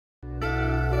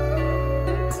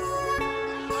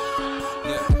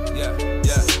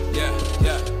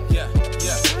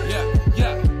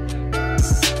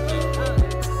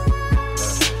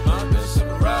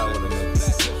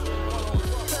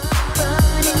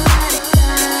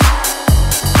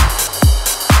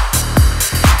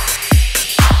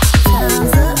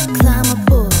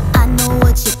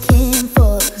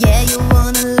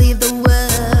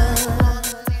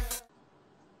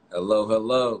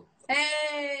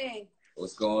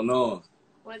What's going on?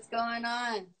 What's going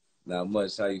on? Not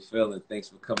much. How you feeling? Thanks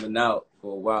for coming out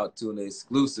for a Wilde Tuna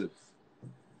exclusive.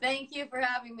 Thank you for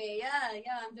having me. Yeah,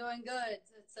 I'm doing good.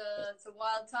 It's a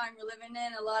wild time we're living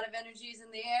in. A lot of energies in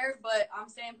the air, but I'm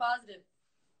staying positive.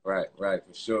 Right,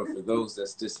 for sure. For those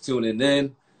that's just tuning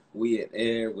in, we at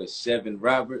air with Shevyn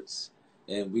Roberts,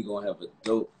 and we're going to have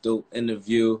a dope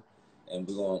interview, and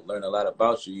we're going to learn a lot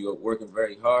about you. You're working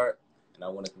very hard, and I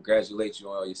want to congratulate you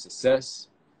on all your success.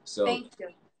 So, thank you.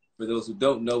 For those who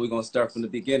don't know, we're going to start from the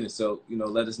beginning. So,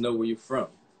 let us know where you're from.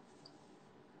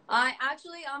 I'm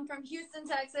from Houston,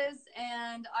 Texas,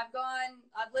 and I've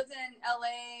lived in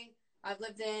LA, I've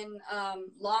lived in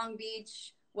Long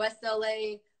Beach, West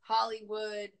LA,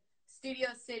 Hollywood, Studio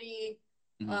City,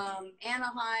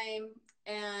 Anaheim,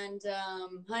 and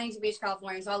Huntington Beach,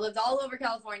 California. So I lived all over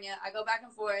California. I go back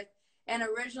and forth, and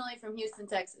originally from Houston,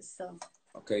 Texas. So.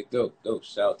 Okay, dope.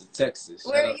 Shout out to Texas.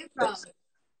 Where are you from? Texas.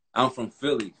 I'm from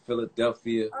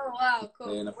Philadelphia. Oh, wow,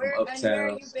 cool. And I'm where from uptown. Where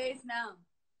are you based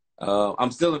now?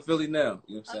 I'm still in Philly now.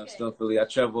 You know what I'm saying? Okay. I'm still in Philly. I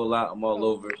travel a lot. I'm all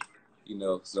over,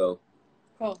 so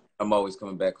cool. I'm always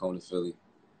coming back home to Philly,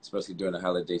 especially during the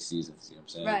holiday seasons. You know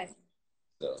what I'm saying?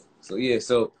 Right. So yeah.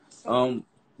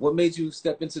 What made you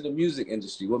step into the music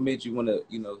industry? What made you want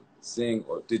to, sing,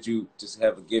 or did you just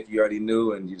have a gift you already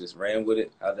knew and you just ran with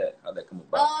it? How'd that come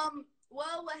about?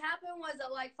 Well, what happened was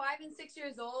at like 5 and 6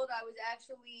 years old, I was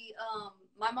actually,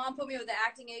 my mom put me with an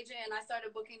acting agent and I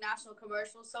started booking national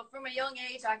commercials. So from a young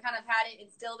age, I kind of had it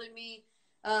instilled in me,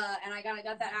 and I kind of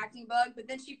got that acting bug. But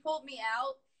then she pulled me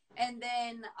out, and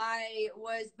then I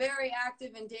was very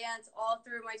active in dance all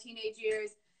through my teenage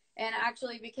years, and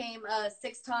actually became a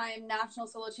 6-time national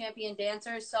solo champion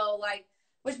dancer. So like,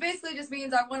 which basically just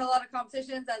means I won a lot of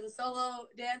competitions as a solo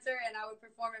dancer, and I would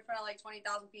perform in front of like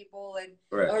 20,000 people and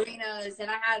arenas, and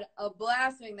I had a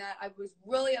blast doing that. I was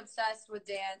really obsessed with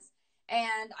dance,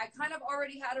 and I kind of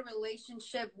already had a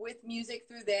relationship with music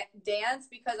through the dance,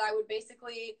 because I would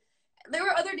basically, there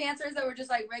were other dancers that were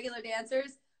just like regular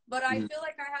dancers, but I feel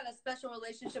like I had a special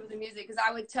relationship with the music, because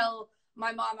I would tell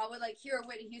my mom, I would like hear a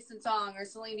Whitney Houston song or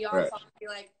Celine Dion song and be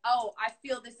like, oh, I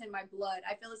feel this in my blood.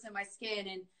 I feel this in my skin.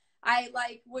 And I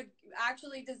like would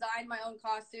actually design my own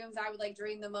costumes. I would like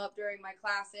dream them up during my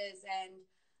classes,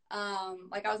 and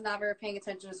like I was never paying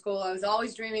attention to school. I was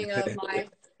always dreaming of my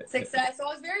success. So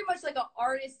I was very much like an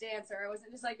artist dancer. I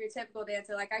wasn't just like your typical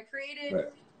dancer. Like I created,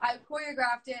 I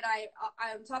choreographed it. I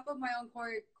on top of my own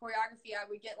choreography, I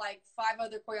would get like 5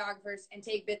 other choreographers and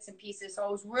take bits and pieces. So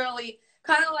I was really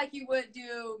kind of like you would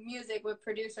do music with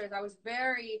producers. I was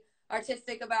very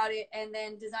artistic about it, and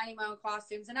then designing my own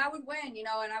costumes, and I would win, and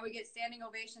I would get standing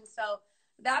ovations. So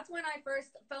that's when I first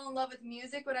fell in love with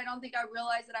music, but I don't think I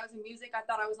realized that I was in music. I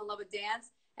thought I was in love with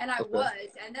dance, and I was,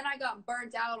 and then I got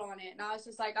burnt out on it, and I was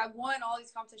just like, I won all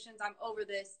these competitions, I'm over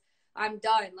this, I'm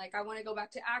done, like I want to go back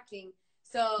to acting.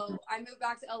 So I moved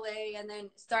back to LA and then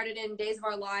started in Days of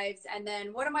Our Lives, and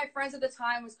then one of my friends at the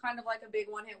time was kind of like a big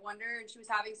one-hit wonder, and she was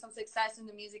having some success in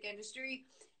the music industry.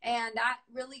 And that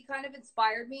really kind of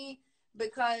inspired me,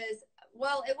 because,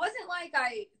 well, it wasn't like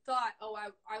I thought, oh,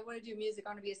 I want to do music, I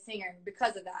want to be a singer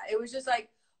because of that. It was just like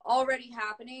already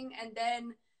happening. And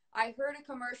then I heard a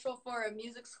commercial for a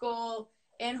music school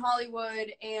in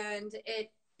Hollywood, and it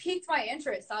piqued my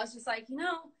interest. I was just like,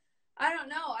 I don't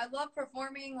know. I love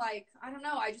performing. Like, I don't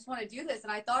know. I just want to do this.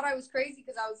 And I thought I was crazy,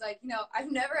 because I was like,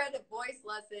 I've never had a voice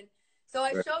lesson. So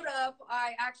I showed up,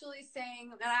 I actually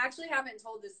sang, and I actually haven't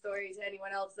told this story to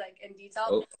anyone else, like, in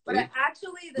detail, but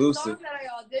the song that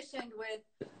I auditioned with,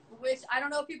 which I don't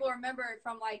know if people remember it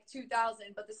from, like, 2000,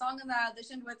 but the song that I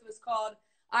auditioned with was called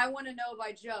I Want to Know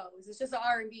by Joe's. It's just an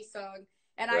R&B song,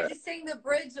 and I just sang the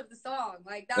bridge of the song.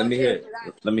 Like, that was it for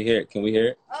that. Let me hear it. Can we hear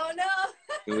it? Oh, no.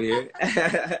 Can we hear it?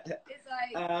 It's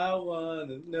like, I want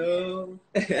to know.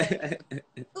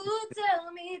 Ooh,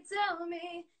 tell me.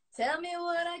 Tell me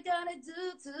what I gotta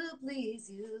do to please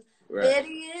you.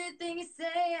 Baby, anything you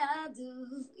say, I'll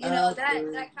do. That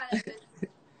kind of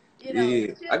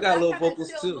just, I got a little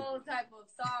vocals too. Type of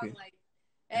song, like,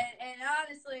 and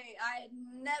honestly, I had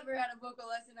never had a vocal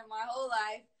lesson in my whole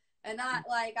life, and not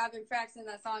like I've been practicing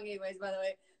that song anyways, by the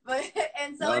way. But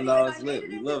and so anyways, I made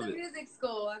it into the music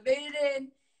school. I made it in,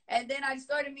 and then I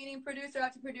started meeting producer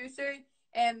after producer,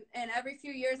 and every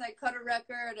few years I cut a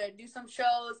record, I do some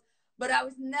shows. But I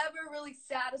was never really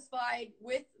satisfied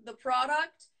with the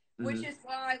product, which is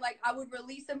why, like, I would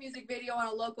release a music video on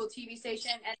a local TV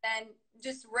station and then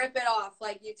just rip it off,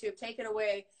 like YouTube, take it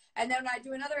away. And then I'd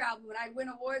do another album, and I'd win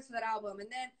awards for that album. And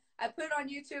then I put it on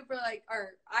YouTube for, like,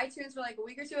 or iTunes for, like, a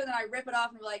week or two, and then I rip it off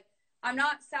and be like, I'm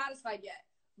not satisfied yet.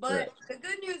 But the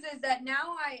good news is that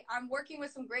now I'm working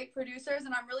with some great producers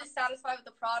and I'm really satisfied with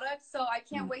the product. So I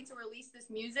can't wait to release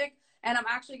this music, and I'm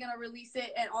actually going to release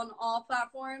it on all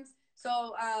platforms.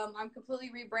 So I'm completely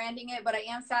rebranding it, but I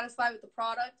am satisfied with the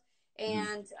product,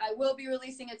 and I will be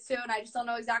releasing it soon. I just don't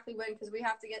know exactly when, because we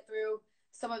have to get through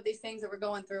some of these things that we're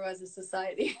going through as a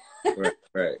society.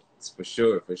 Right. It's for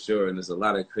sure. And there's a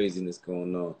lot of craziness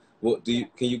going on. What can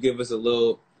you give us a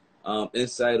little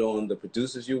insight on the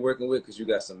producers you're working with? Because you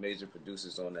got some major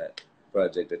producers on that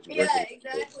project that you're working with.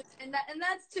 Yeah, exactly. And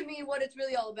that's to me what it's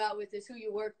really all about with is who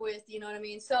you work with, you know what I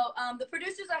mean? So the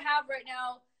producers I have right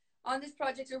now on this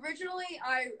project, originally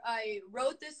I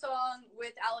wrote this song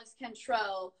with Alex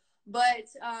Cantrell, but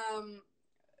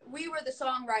we were the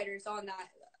songwriters on that,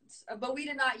 but we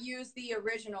did not use the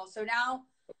original. So now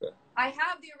I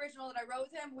have the original that I wrote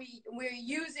with him. We're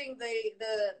using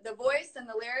the voice and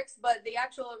the lyrics, but the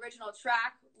actual original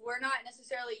track, we're not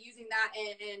necessarily using that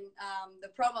in the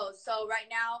promos. So right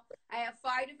now I have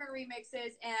 5 different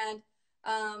remixes, and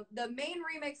the main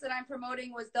remix that I'm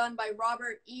promoting was done by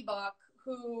Robert Eibach,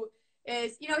 who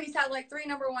is, he's had like 3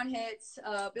 #1 hits,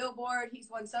 Billboard. He's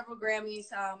won several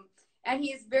Grammys, and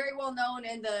he is very well known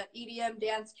in the EDM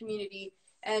dance community.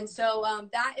 And so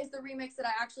that is the remix that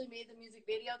I actually made the music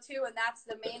video to, and that's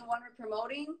the main one we're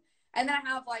promoting. And then I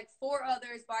have like 4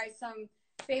 others by some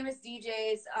famous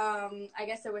DJs. I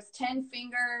guess there was 10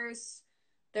 Fingers.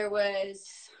 There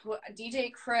was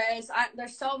DJ Chris.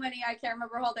 There's so many, I can't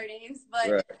remember all their names,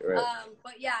 but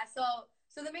but yeah.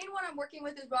 So the main one I'm working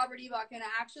with is Robert Eibach, and I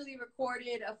actually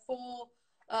recorded a full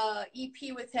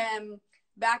EP with him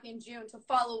back in June to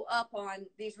follow up on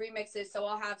these remixes. So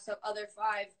I'll have some other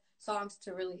 5 songs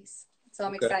to release. So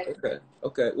I'm excited.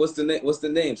 Okay. What's the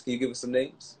names? Can you give us some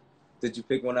names? Did you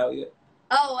pick one out yet?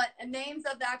 Oh, names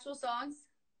of the actual songs?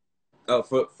 Oh,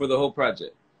 for the whole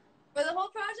project. For the whole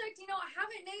project, I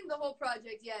haven't named the whole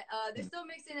project yet. They're still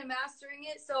mixing and mastering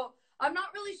it, so I'm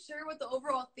not really sure what the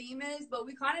overall theme is, but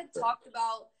we kind of talked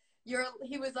about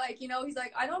he was like, he's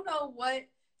like, I don't know what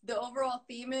the overall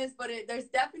theme is, but there's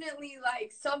definitely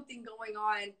like something going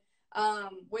on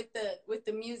with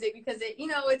the music, because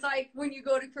it's like when you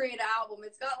go to create an album,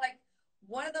 it's got like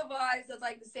one of the vibes that's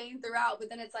like the same throughout, but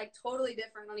then it's like totally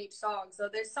different on each song. So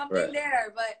there's something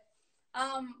there. But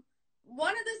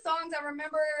one of the songs I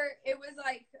remember, it was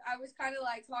like I was kind of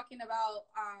like talking about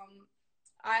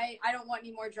I don't want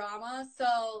any more drama.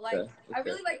 So like I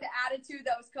really like the attitude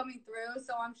that was coming through.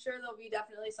 So I'm sure there'll be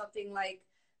definitely something like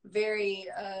very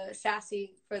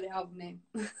sassy for the album name.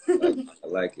 I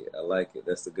like it.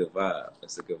 That's a good vibe.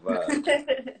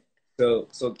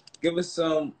 So give us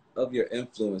some of your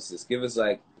influences. Give us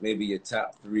like maybe your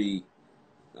top 3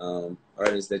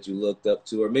 artists that you looked up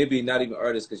to, or maybe not even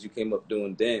artists because you came up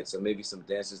doing dance, or maybe some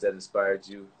dancers that inspired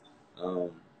you.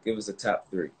 Give us a top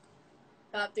 3.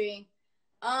 Top 3.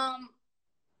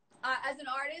 As an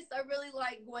artist, I really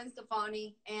like Gwen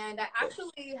Stefani, and I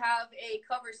actually have a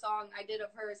cover song I did of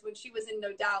hers when she was in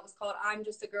No Doubt. It was called I'm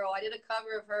Just a Girl. I did a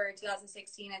cover of her in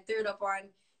 2016. I threw it up on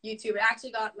YouTube. It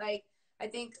actually got like, I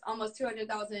think, almost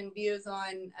 200,000 views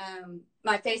on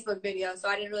my Facebook video, so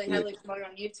I didn't really heavily promote it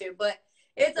on YouTube, but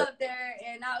it's up there,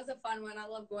 and that was a fun one. I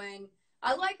love Gwen.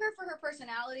 I like her for her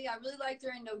personality. I really liked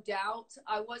her in No Doubt.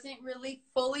 I wasn't really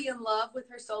fully in love with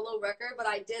her solo record, but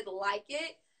I did like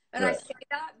it. And I say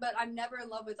that, but I'm never in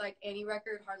love with like any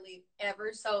record, hardly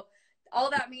ever. So all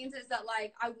that means is that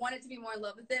like I wanted to be more in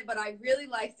love with it, but I really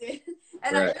liked it.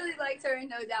 And I really liked her in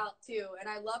No Doubt too. And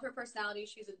I love her personality.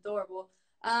 She's adorable.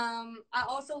 I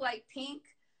also like Pink.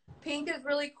 Pink is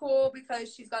really cool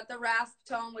because she's got the rasp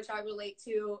tone, which I relate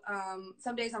to.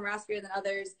 Some days I'm raspier than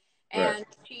others. And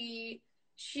she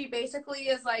basically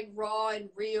is like raw and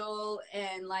real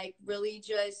and like really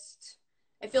just,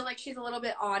 I feel like she's a little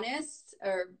bit honest,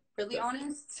 or really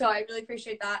honest. So I really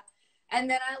appreciate that. And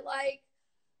then I like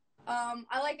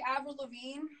Avril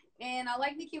Lavigne, and I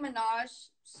like Nicki Minaj.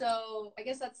 So I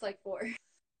guess that's like 4.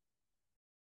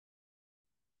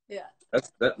 Yeah.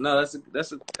 That's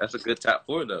a good top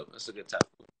 4 though. That's a good top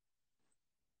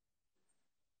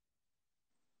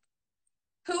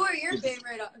 4. Who are your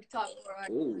favorite top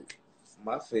 4? Ooh,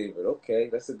 my favorite. Okay,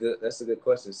 that's a good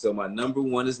question. So my number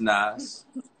 1 is Nas.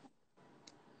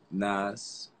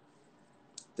 Nas,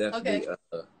 definitely.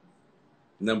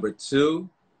 Number 2,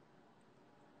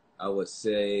 I would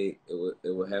say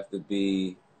it would have to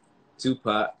be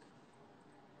Tupac.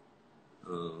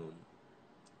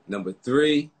 Number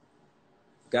 3,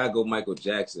 gotta go Michael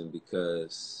Jackson,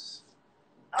 because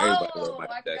everybody loves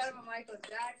Michael Jackson. I forgot about Michael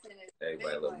Jackson.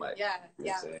 Everybody loves Michael. Yeah, you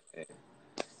know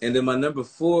And then my number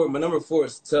 4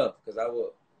 is tough, because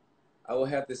I will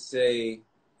have to say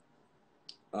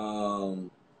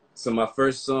So my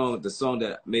first song, the song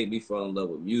that made me fall in love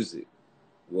with music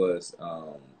was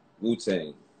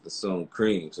Wu-Tang, the song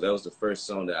Cream. So that was the first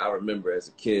song that I remember as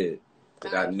a kid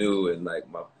that I knew, and like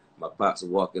my pops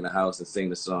would walk in the house and sing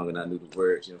the song and I knew the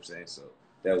words, you know what I'm saying? So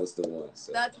that was the one.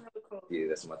 So That's really cool. yeah,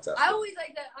 that's my top. I always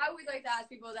like to ask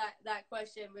people that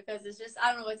question, because it's just,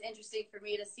 I don't know, it's interesting for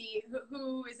me to see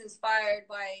who is inspired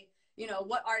by, you know,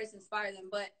 what artists inspire them.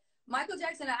 But Michael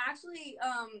Jackson, I actually,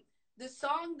 the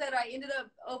song that I ended up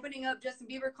opening up Justin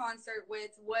Bieber concert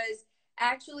with was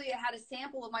actually, it had a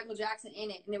sample of Michael Jackson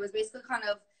in it. And it was basically kind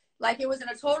of like, it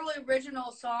wasn't a totally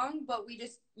original song, but we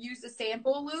just used a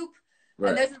sample loop. Right.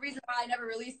 And there's a reason why I never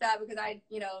released that, because I,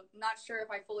 you know, not sure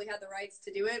if I fully had the rights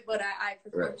to do it, but I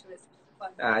performed to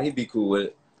it. He'd be cool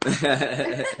with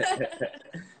it.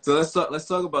 So let's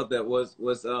talk about that. Was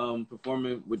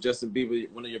performing with Justin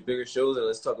Bieber one of your bigger shows? Or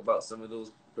let's talk about some of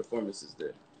those performances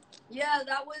there. Yeah,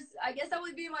 I guess that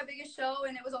would be my biggest show,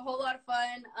 and it was a whole lot of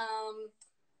fun.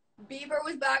 Bieber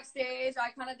was backstage.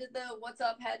 I kind of did the "What's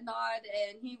up" head nod,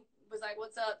 and he was like,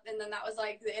 "What's up?" And then that was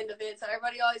like the end of it. So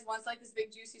everybody always wants like this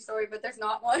big juicy story, but there's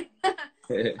not one.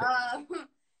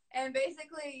 And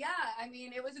basically, yeah, I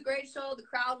mean, it was a great show. The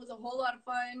crowd was a whole lot of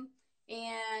fun.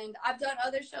 And I've done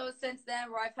other shows since then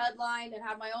where I've headlined and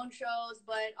had my own shows.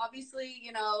 But obviously,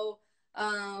 you know,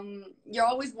 you're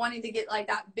always wanting to get like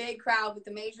that big crowd with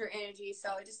the major energy.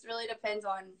 So it just really depends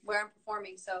on where I'm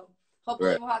performing. So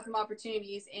hopefully we'll have some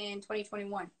opportunities in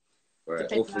 2021. Right.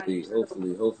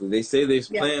 Hopefully. They say they're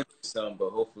planning some, but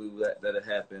hopefully that'll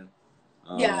happen.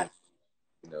 Yeah.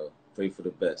 You know, pray for the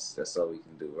best. That's all we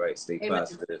can do, right? Stay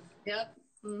positive. Yep.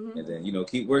 Mm-hmm. And then, you know,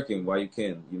 keep working while you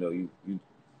can. You know, you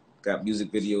got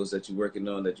music videos that you're working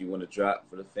on that you want to drop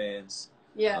for the fans.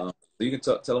 Yeah. So you can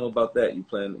tell them about that. You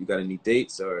got any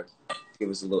dates, or give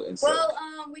us a little insight?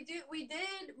 Well, we did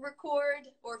record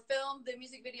or film the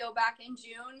music video back in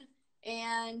June.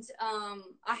 And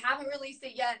I haven't released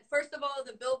it yet. First of all,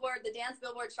 the dance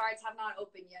billboard charts have not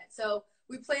opened yet. So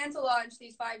we plan to launch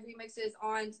these 5 remixes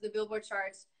onto the billboard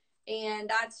charts, and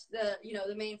that's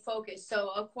the main focus.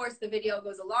 So of course the video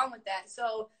goes along with that.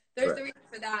 So there's the reason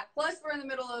for that. Plus we're in the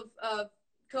middle of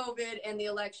COVID and the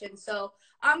election. So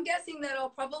I'm guessing that I'll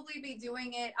probably be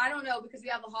doing it. I don't know, because we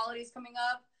have the holidays coming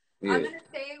up. Yeah. I'm going to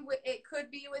say it could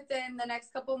be within the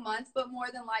next couple months, but more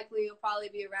than likely it'll probably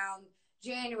be around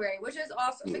January, which is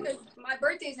awesome because my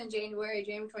birthday's in January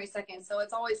 22nd. So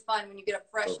it's always fun when you get a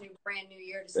fresh, brand new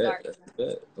year to start.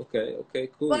 Okay,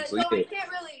 cool. But so I can't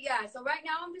really, so right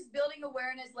now I'm just building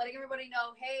awareness, letting everybody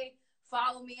know, hey,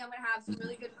 follow me. I'm going to have some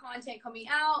really good content coming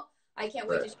out. I can't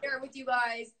wait to share it with you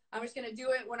guys. I'm just going to do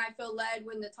it when I feel led,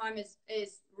 when the time is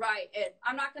right. And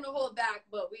I'm not going to hold back,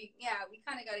 but we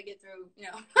kind of got to get through, you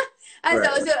know,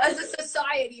 as a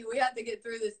society, we have to get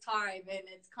through this time. And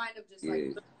it's kind of just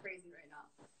like crazy right now.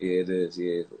 Yeah, it is.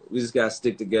 Yeah. We just got to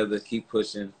stick together, keep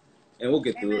pushing, and we'll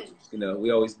get through it. You know,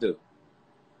 we always do.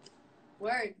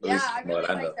 Word. Yeah, I really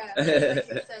like that. I really like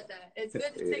you said that. It's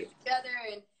good to stick together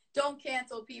and don't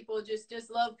cancel people. Just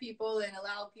love people and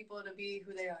allow people to be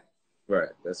who they are. Right.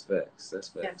 That's facts.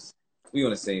 Yeah. We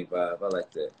on the same vibe. I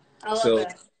like that. I love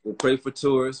that. We'll pray for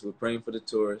tourists. We're praying for the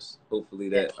tourists. Hopefully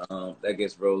that that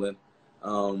gets rolling.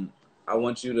 I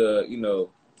want you to, you know,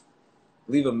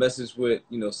 leave a message with,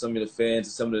 you know, some of the fans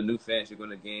and some of the new fans you're going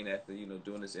to gain after, you know,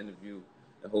 doing this interview.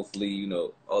 And hopefully, you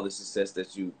know, all the success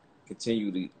that you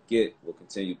continue to get will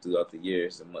continue throughout the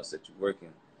years and months that you're working.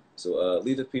 So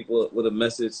leave the people with a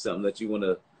message, something that you want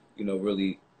to, you know,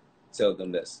 really tell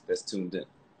them that's tuned in.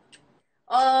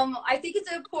 I think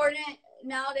it's important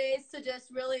nowadays to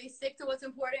just really stick to what's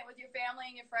important with your family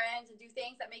and your friends and do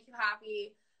things that make you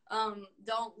happy.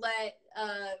 Don't let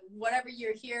whatever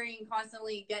you're hearing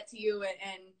constantly get to you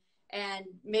and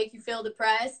make you feel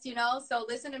depressed, you know? So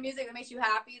listen to music that makes you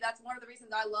happy. That's one of the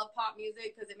reasons I love pop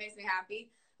music, because it makes me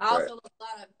happy. I also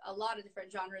love a lot of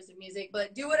different genres of music,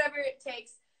 but do whatever it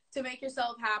takes to make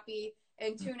yourself happy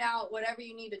and tune out whatever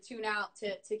you need to tune out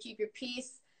to keep your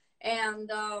peace. And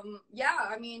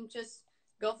I mean, just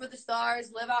go for the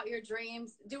stars, live out your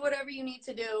dreams, do whatever you need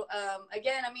to do.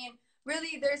 Again, I mean,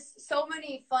 really, there's so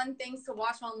many fun things to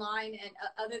watch online, and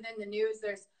other than the news,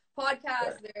 there's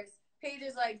podcasts, there's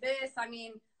pages like this. I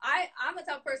mean, I'm a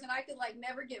tough person. I could like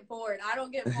never get bored. I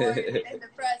don't get bored and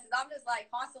depressed. I'm just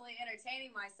like constantly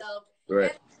entertaining myself.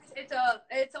 Right.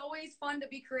 It's always fun to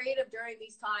be creative during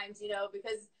these times, you know,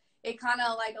 because it kind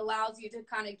of like allows you to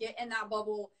kind of get in that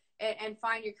bubble and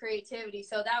find your creativity.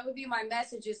 So that would be my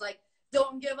message, is like,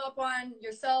 don't give up on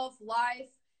yourself, life.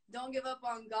 Don't give up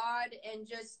on God, and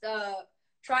just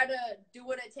try to do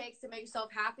what it takes to make yourself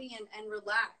happy and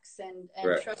relax and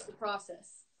trust the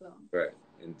process. So. Right.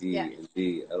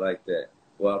 Indeed. I like that.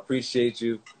 Well, I appreciate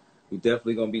you. We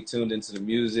definitely gonna be tuned into the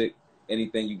music.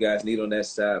 Anything you guys need on that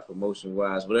side, promotion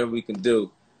wise, whatever we can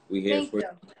do, we here Thank for you.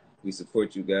 you. We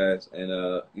support you guys, and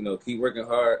you know, keep working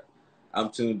hard.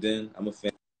 I'm tuned in. I'm a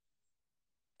fan.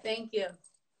 Thank you.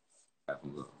 I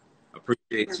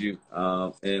appreciate you,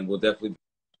 and we'll definitely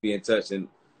be in touch. And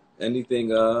anything,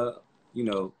 you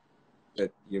know,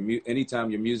 that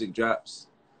anytime your music drops,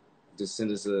 just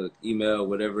send us an email,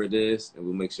 whatever it is, and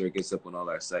we'll make sure it gets up on all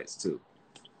our sites too.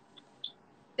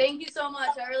 Thank you so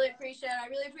much. I really appreciate it. I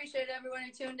really appreciate everyone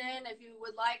who tuned in. If you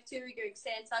would like to, you can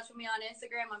stay in touch with me on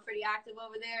Instagram. I'm pretty active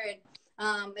over there,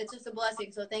 and it's just a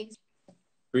blessing. So thank you.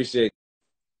 Appreciate it.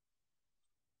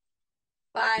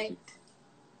 Bye.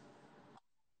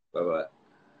 Bye-bye.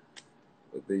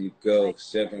 But there you go.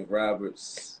 Shevyn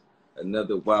Roberts,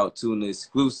 another Wilde Tuna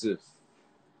exclusive.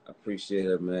 I appreciate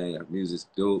her, man. Her music's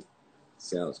dope.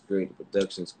 Sounds great. The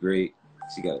production's great.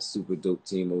 She got a super dope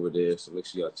team over there, so make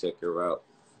sure y'all check her out.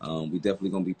 We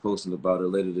definitely going to be posting about her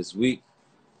later this week.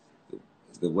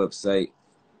 The website,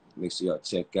 make sure y'all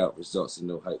check out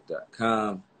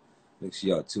resultsandnohype.com. Make sure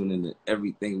y'all tune in to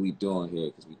everything we doing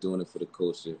here, because we doing it for the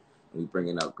culture, and we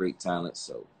bringing out great talent,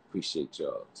 so appreciate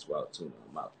y'all. It's Wilde Tuna.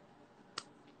 I'm out.